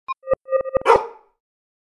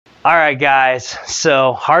All right, guys,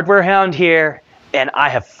 so Hardware Hound here, and I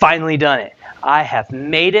have finally done it. I have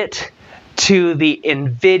made it to the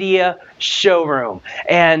Nvidia showroom.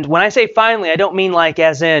 And when I say finally, I don't mean like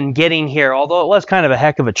as in getting here, although it was kind of a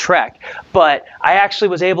heck of a trek. But I actually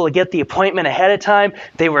was able to get the appointment ahead of time.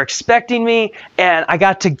 They were expecting me, and I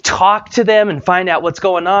got to talk to them and find out what's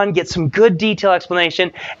going on, get some good detailed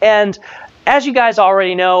explanation. And as you guys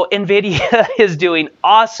already know, Nvidia is doing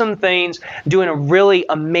awesome things, doing a really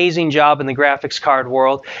amazing job in the graphics card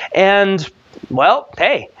world. And, well,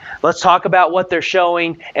 hey, let's talk about what they're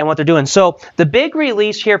showing and what they're doing. So the big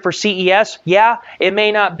release here for CES, yeah, it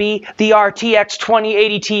may not be the RTX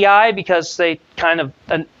 2080 Ti because they kind of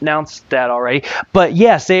announced that already. But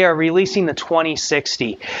yes, they are releasing the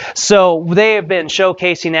 2060. So they have been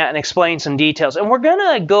showcasing that and explaining some details. And we're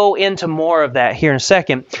going to go into more of that here in a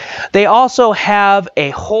second. They also have a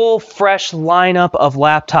whole fresh lineup of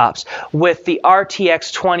laptops with the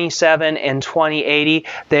RTX 2070 and 2080.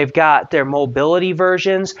 They've got their mobility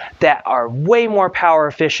versions that are way more power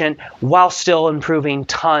efficient while still improving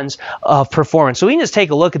tons of performance. So we can just take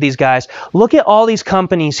a look at these guys. Look at all these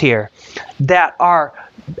companies here that are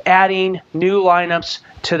adding new lineups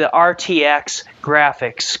to the RTX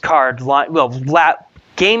graphics card line,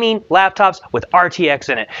 gaming laptops with RTX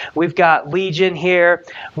in it. We've got Legion here.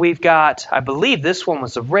 We've got, I believe this one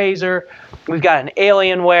was the Razer. We've got an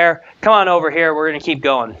Alienware. Come on over here. We're going to keep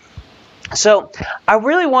going. So I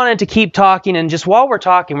really wanted to keep talking, and just while we're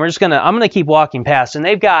talking, I'm gonna keep walking past, and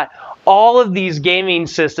they've got all of these gaming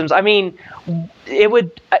systems. I mean, it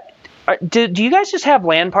would. Do you guys just have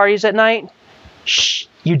LAN parties at night? Shh,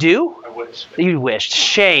 you do? I wish. You wished.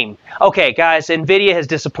 Shame. Okay, guys, Nvidia has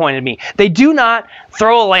disappointed me. They do not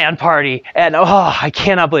throw a LAN party, and oh, I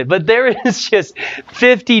cannot believe it. But there is just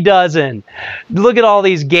 50 dozen. Look at all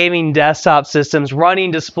these gaming desktop systems, running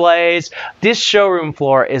displays. This showroom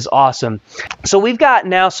floor is awesome. So we've got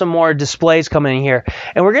now some more displays coming in here,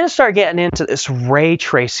 and we're going to start getting into this ray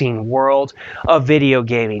tracing world of video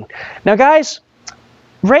gaming. Now, guys,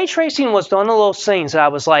 ray tracing was one of those things that I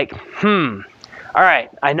was like, all right,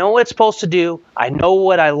 I know what it's supposed to do. I know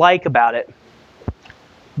what I like about it.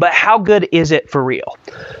 But how good is it for real?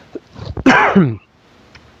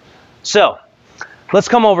 So, let's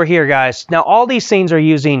come over here, guys. Now, all these things are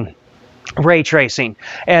using ray tracing.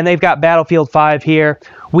 And they've got Battlefield 5 here.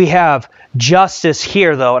 We have Justice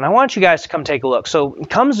here, though. And I want you guys to come take a look. So,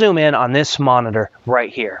 come zoom in on this monitor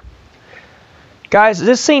right here. Guys,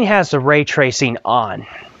 this thing has the ray tracing on.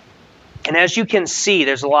 And as you can see,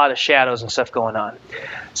 there's a lot of shadows and stuff going on.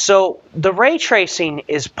 So the ray tracing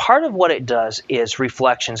is part of what it does is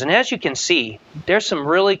reflections. And as you can see, there's some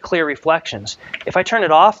really clear reflections. If I turn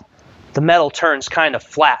it off, the metal turns kind of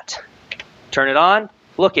flat. Turn it on,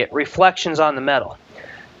 look at reflections on the metal.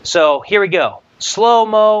 So here we go.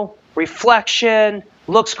 Slow-mo, reflection,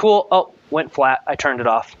 looks cool. Oh, went flat. I turned it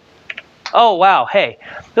off. Oh, wow, hey,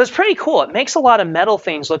 it was pretty cool. It makes a lot of metal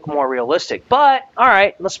things look more realistic. But, all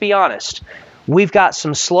right, let's be honest. We've got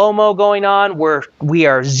some slow-mo going on where we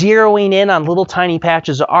are zeroing in on little tiny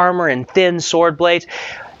patches of armor and thin sword blades.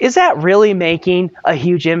 Is that really making a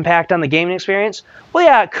huge impact on the gaming experience? Well,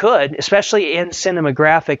 yeah, it could, especially in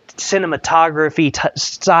cinematography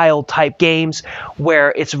style type games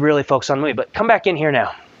where it's really focused on the movie. But come back in here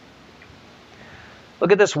now.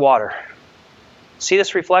 Look at this water. See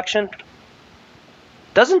this reflection?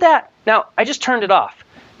 Doesn't that, now I just turned it off.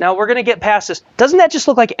 Now we're going to get past this. Doesn't that just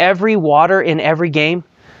look like every water in every game?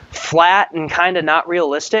 Flat and kind of not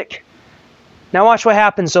realistic? Now watch what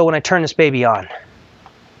happens though when I turn this baby on.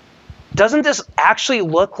 Doesn't this actually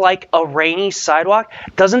look like a rainy sidewalk?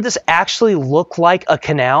 Doesn't this actually look like a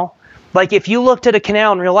canal? Like if you looked at a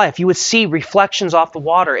canal in real life, you would see reflections off the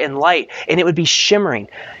water and light, and it would be shimmering.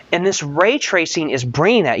 And this ray tracing is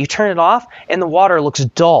bringing that. You turn it off, and the water looks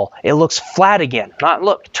dull. It looks flat again. Not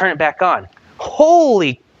look, turn it back on.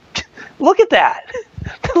 Holy, look at that.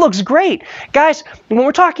 That looks great. Guys, when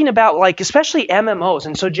we're talking about, like, especially MMOs,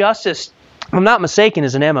 and so Justice, if I'm not mistaken,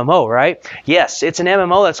 is an MMO, right? Yes, it's an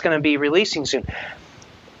MMO that's going to be releasing soon.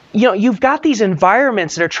 You know, you've got these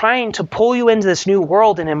environments that are trying to pull you into this new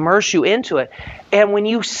world and immerse you into it. And when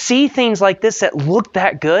you see things like this that look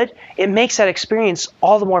that good, it makes that experience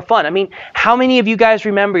all the more fun. I mean, how many of you guys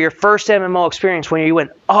remember your first MMO experience when you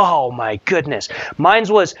went, oh my goodness? Mine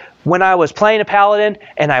was when I was playing a Paladin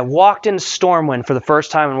and I walked into Stormwind for the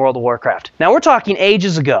first time in World of Warcraft. Now, we're talking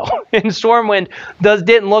ages ago. And Stormwind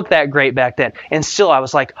didn't look that great back then. And still, I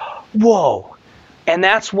was like, whoa. And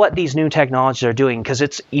that's what these new technologies are doing, because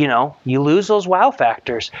it's, you know, you lose those wow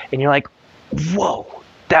factors and you're like, whoa,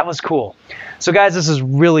 that was cool. So guys, this is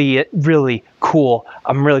really, really cool.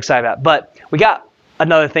 I'm really excited about it. But we got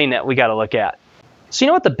another thing that we got to look at. So you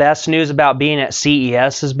know what the best news about being at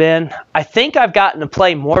CES has been? I think I've gotten to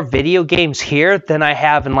play more video games here than I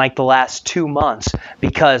have in like the last 2 months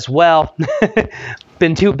because, well,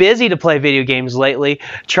 been too busy to play video games lately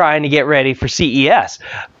trying to get ready for CES.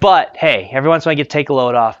 But hey, every once in a while I get to take a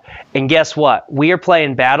load off. And guess what? We are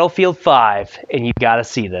playing Battlefield 5 and you got to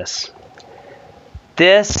see this.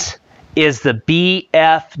 This is the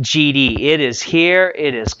BFGD. It is here.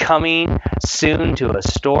 It is coming soon to a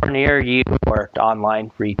store near you or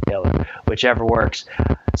online retailer, whichever works.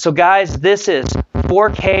 So guys, this is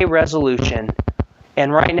 4K resolution.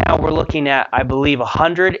 And right now we're looking at, I believe,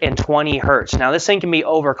 120 hertz. Now this thing can be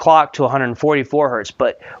overclocked to 144 hertz,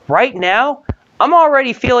 but right now I'm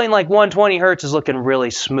already feeling like 120 hertz is looking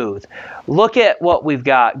really smooth. Look at what we've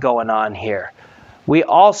got going on here. We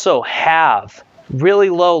also have really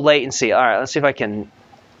low latency. All right, let's see if I can.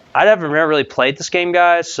 I haven't really played this game,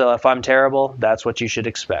 guys, so if I'm terrible, that's what you should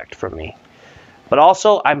expect from me. But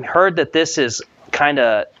also, I've heard that this is kind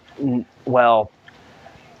of, well,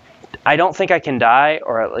 I don't think I can die,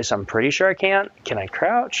 or at least I'm pretty sure I can't. Can I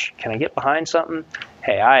crouch? Can I get behind something?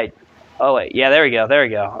 Hey, oh wait, yeah, there we go, there we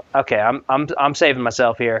go. Okay, I'm saving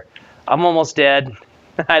myself here. I'm almost dead.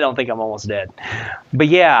 I don't think I'm almost dead. But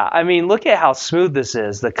yeah, I mean, look at how smooth this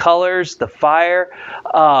is. The colors, the fire.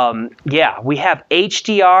 Yeah, we have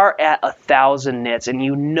HDR at 1,000 nits, and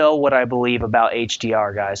you know what I believe about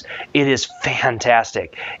HDR, guys. It is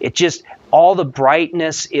fantastic. It just, all the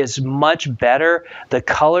brightness is much better. The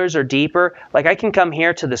colors are deeper. Like I can come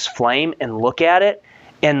here to this flame and look at it,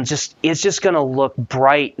 and it's just going to look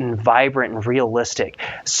bright and vibrant and realistic.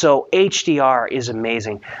 So HDR is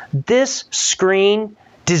amazing. This screen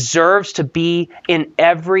deserves to be in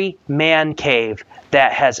every man cave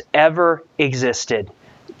that has ever existed.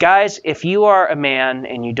 Guys, if you are a man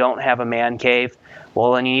and you don't have a man cave,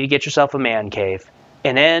 well, then you need to get yourself a man cave.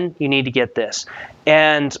 And then you need to get this.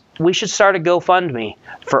 And we should start a GoFundMe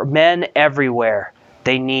for men everywhere.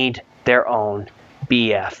 They need their own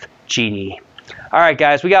BFGD. All right,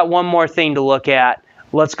 guys, we got one more thing to look at.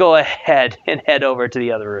 Let's go ahead and head over to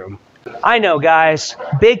the other room. I know, guys,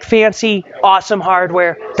 big, fancy, awesome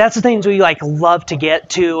hardware. That's the things we love to get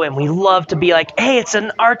to, and we love to be like, hey, it's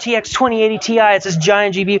an RTX 2080 Ti. It's this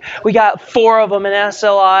giant GPU. We got 4 of them in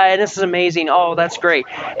SLI, and this is amazing. Oh, that's great.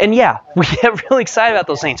 And yeah, we get really excited about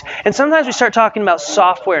those things. And sometimes we start talking about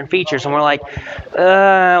software and features, and we're like,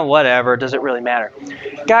 whatever. Does it really matter?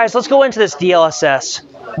 Guys, let's go into this DLSS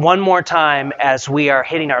one more time as we are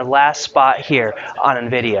hitting our last spot here on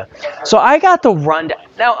Nvidia. So I got the rundown.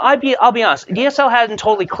 Now, I'll be honest, DSL hasn't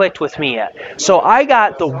totally clicked with me yet. So I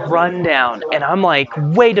got the rundown, and I'm like,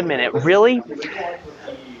 wait a minute, really?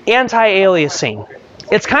 Anti-aliasing.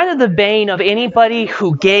 It's kind of the bane of anybody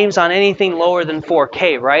who games on anything lower than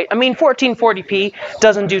 4K, right? I mean, 1440p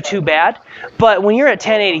doesn't do too bad, but when you're at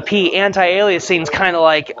 1080p, anti-aliasing is kind of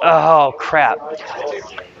like, oh, crap.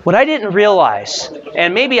 What I didn't realize,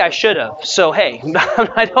 and maybe I should have, so hey,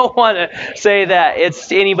 I don't want to say that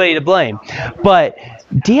it's anybody to blame, but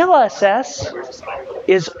DLSS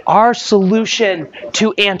is our solution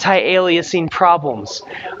to anti-aliasing problems.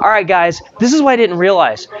 All right, guys, this is what I didn't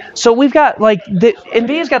realize. So we've got,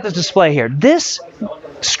 NVIDIA's got this display here. This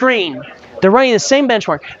screen, they're running the same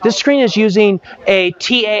benchmark. This screen is using a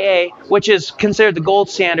TAA, which is considered the gold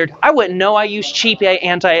standard. I wouldn't know. I use cheap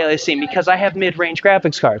anti-aliasing because I have mid-range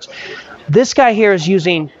graphics cards. This guy here is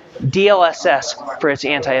using DLSS for its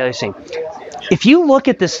anti-aliasing. If you look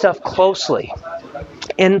at this stuff closely,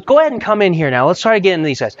 and go ahead and come in here now. Let's try to get into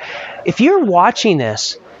these guys. If you're watching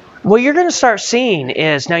this, what you're going to start seeing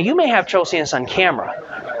is, now you may have trouble seeing this on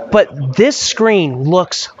camera, but this screen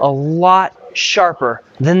looks a lot sharper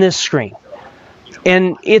than this screen.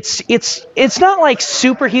 And it's not like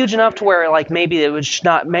super huge enough to where maybe it would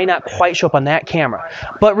may not quite show up on that camera.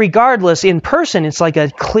 But regardless, in person, it's like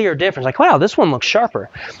a clear difference. Like, wow, this one looks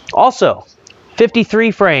sharper. Also,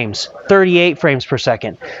 53 frames, 38 frames per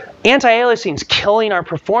second. Anti-aliasing is killing our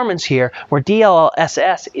performance here, where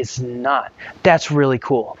DLSS is not. That's really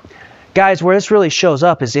cool. Guys, where this really shows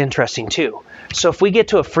up is interesting too. So if we get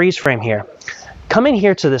to a freeze frame here, come in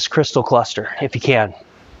here to this crystal cluster if you can.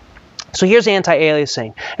 So here's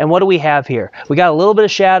anti-aliasing, and what do we have here? We got a little bit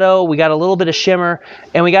of shadow, we got a little bit of shimmer,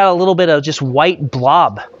 and we got a little bit of just white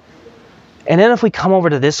blob. And then if we come over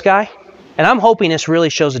to this guy, and I'm hoping this really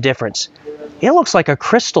shows a difference, it looks like a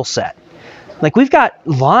crystal set. Like we've got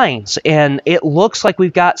lines, and it looks like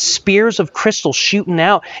we've got spears of crystal shooting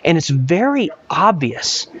out, and it's very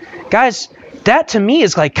obvious. Guys, that to me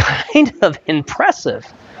is kind of impressive.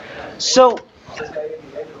 So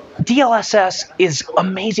DLSS is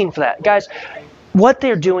amazing for that. Guys, what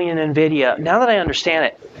they're doing in Nvidia, now that I understand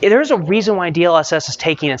it, there's a reason why DLSS is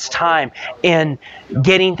taking its time in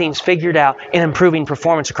getting things figured out and improving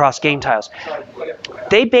performance across game tiles.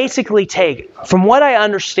 They basically take, from what I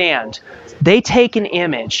understand, they take an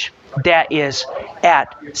image that is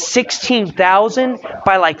at 16,000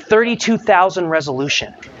 by like 32,000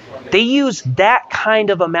 resolution. They use that kind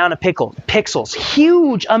of amount of pixels,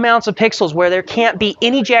 huge amounts of pixels where there can't be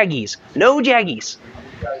any jaggies, no jaggies.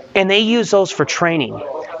 And they use those for training.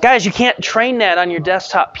 Guys, you can't train that on your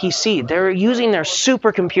desktop PC. They're using their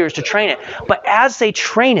supercomputers to train it. But as they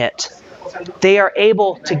train it, they are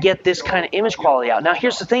able to get this kind of image quality out. Now,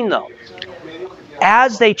 here's the thing, though.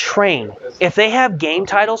 As they train, if they have game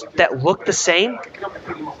titles that look the same,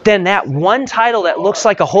 then that one title that looks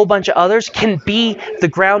like a whole bunch of others can be the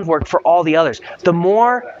groundwork for all the others. The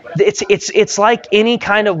more, it's like any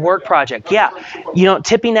kind of work project. Yeah, you know,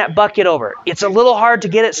 tipping that bucket over. It's a little hard to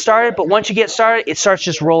get it started, but once you get started, it starts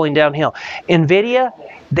just rolling downhill. Nvidia,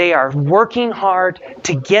 they are working hard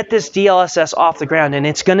to get this DLSS off the ground, and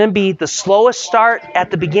it's going to be the slowest start at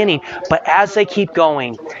the beginning, but as they keep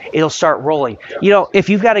going, it'll start rolling. You know, if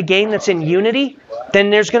you've got a game that's in Unity,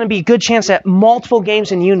 then there's going to be a good chance that multiple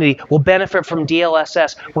games in Unity will benefit from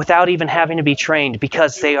DLSS without even having to be trained,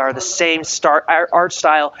 because they are the same art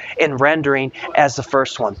style and rendering as the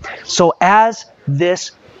first one. So as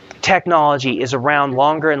this technology is around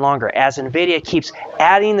longer and longer, as Nvidia keeps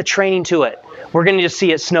adding the training to it, we're going to just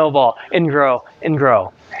see it snowball and grow and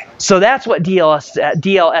grow. So that's what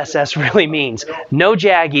DLSS really means. No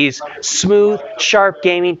jaggies, smooth, sharp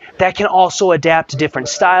gaming that can also adapt to different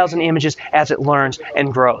styles and images as it learns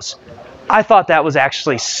and grows. I thought that was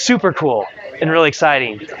actually super cool and really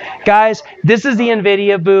exciting. Guys, this is the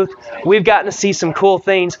Nvidia booth. We've gotten to see some cool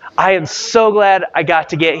things. I am so glad I got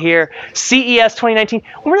to get here. CES 2019.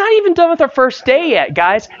 We're not even done with our first day yet,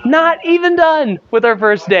 guys. Not even done with our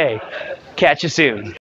first day. Catch you soon.